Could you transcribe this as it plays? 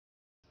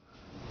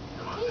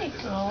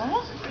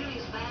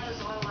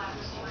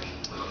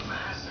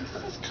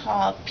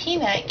called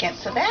Peanut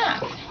Gets a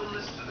Bath.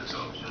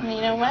 And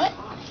you know what?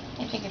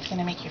 I think it's going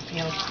to make you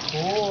feel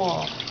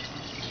cool.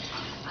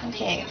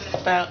 Okay, it's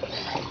about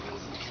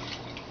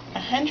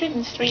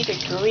 103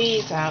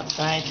 degrees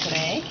outside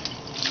today.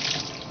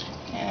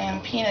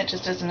 And Peanut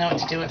just doesn't know what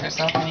to do with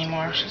herself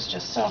anymore. She's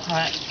just so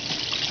hot.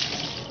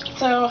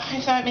 So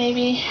I thought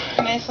maybe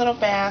a nice little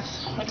bath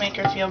would make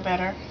her feel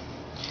better.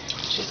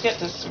 She's got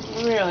this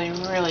really,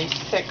 really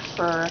thick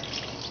fur.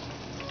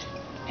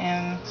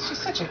 And she's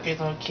such a good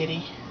little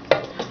kitty.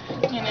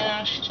 You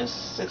know, she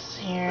just sits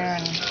here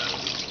and...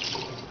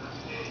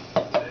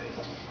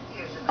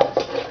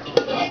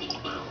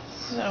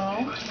 So,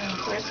 I'm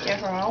first get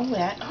her all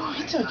wet. Oh,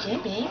 it's okay,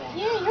 babe.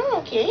 Yeah, you're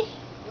okay.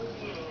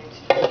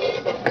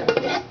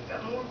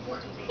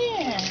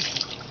 Yeah.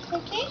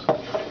 Okay?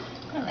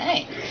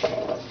 Alright.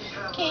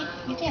 Okay,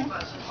 get down.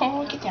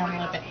 Oh, get down a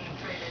little bit.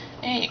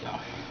 There you go.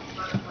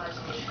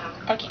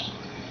 Okay.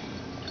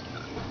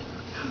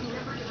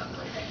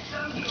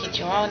 Get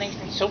you all nice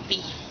and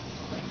soapy.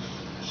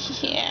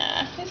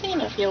 Yeah, this is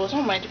gonna feel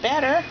so much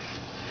better.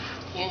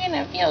 You're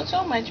gonna feel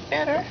so much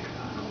better.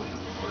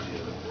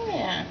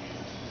 Yeah.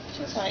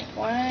 She's like,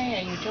 why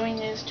are you doing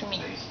this to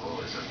me?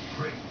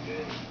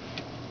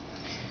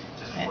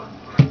 But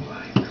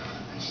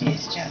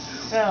she's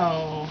just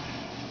so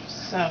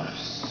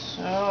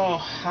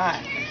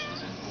hot.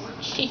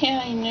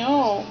 Yeah, I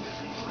know.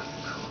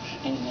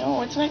 I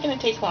know. It's not going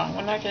to take long.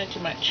 We're not going to do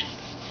much.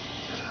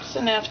 Just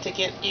enough to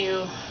get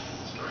you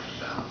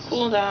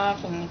cooled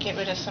off and get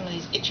rid of some of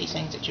these itchy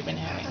things that you've been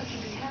having.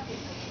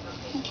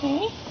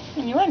 Okay?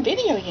 And you're on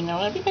video, you know.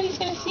 Everybody's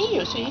going to see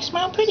you, so you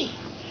smile pretty.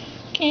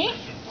 Okay?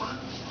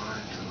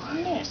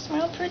 There,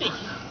 smile pretty.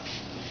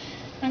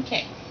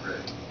 Okay.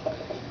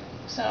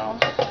 So,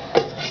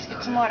 let's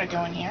get some water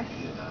going here.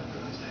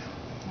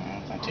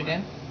 Not too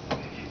good.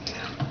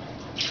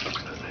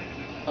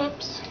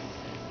 Oops.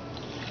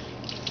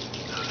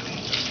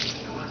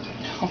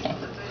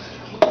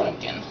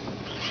 Again.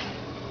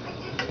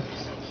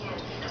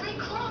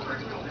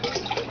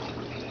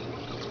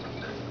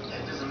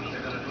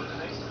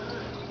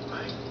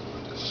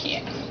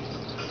 Yeah.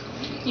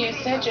 You're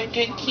such a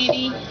good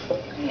kitty.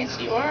 Yes,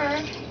 you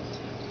are.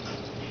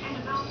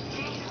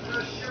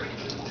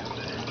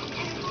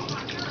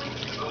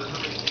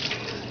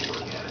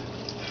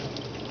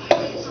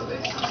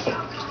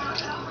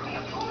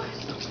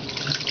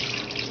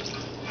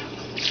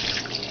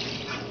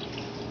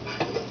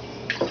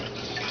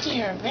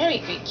 You're a very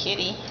good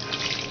kitty.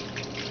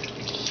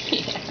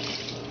 Yeah.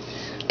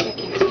 Look at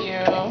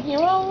you.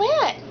 You're all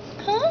wet,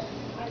 huh?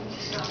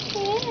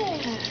 Yeah.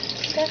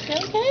 Does that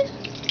feel good?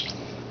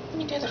 Let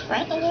me do the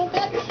front a little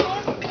bit.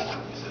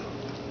 Yeah.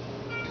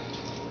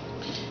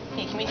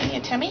 Okay, can we do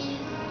your tummy?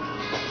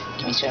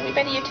 Can we show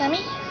everybody your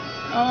tummy?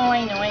 Oh,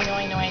 I know.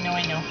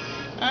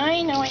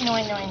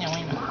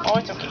 Oh,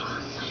 it's okay.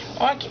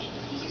 Okay.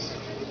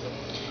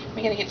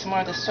 We gotta get some more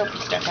of the soapy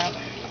stuff out.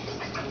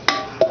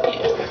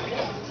 Yeah.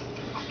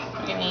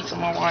 We're gonna need some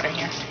more water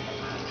here.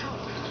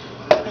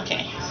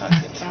 Okay, so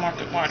let's get some more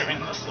good water in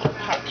this little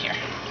pot here.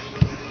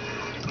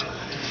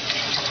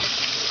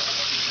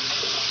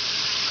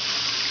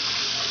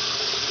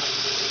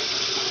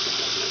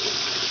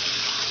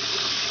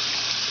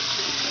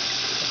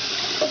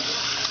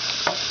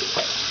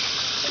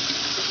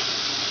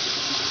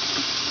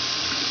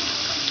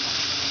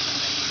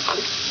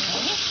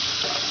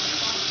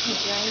 You're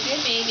doing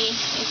good, baby.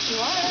 Yes, you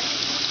are.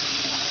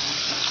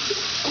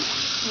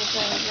 You're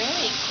doing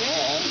really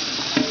good.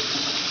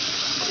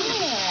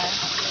 Yeah.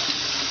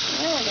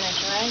 Now we're going to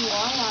dry you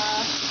all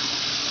off.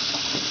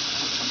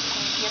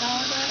 Get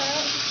all that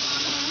out.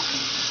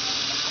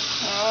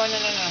 Oh, no.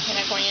 You're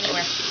not going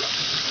anywhere.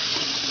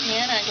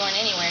 You're not going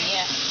anywhere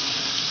yet.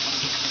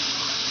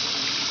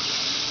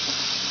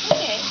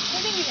 Okay. I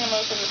think you got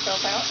most of the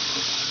soap out.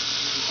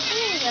 I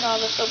think you got all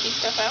the soapy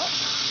stuff out.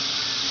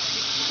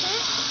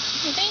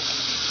 You think?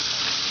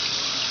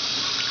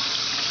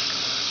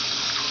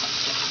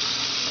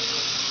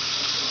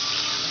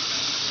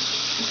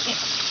 Okay.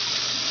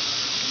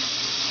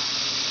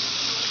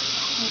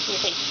 Let me see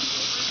your face.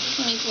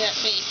 Let me see that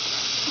face.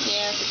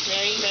 Yes, it's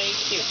very, very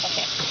cute.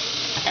 Okay.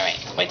 Alright,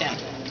 we're done.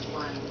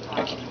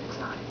 Okay.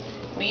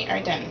 We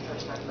are done.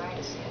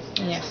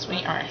 Yes,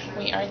 we are.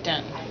 We are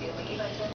done.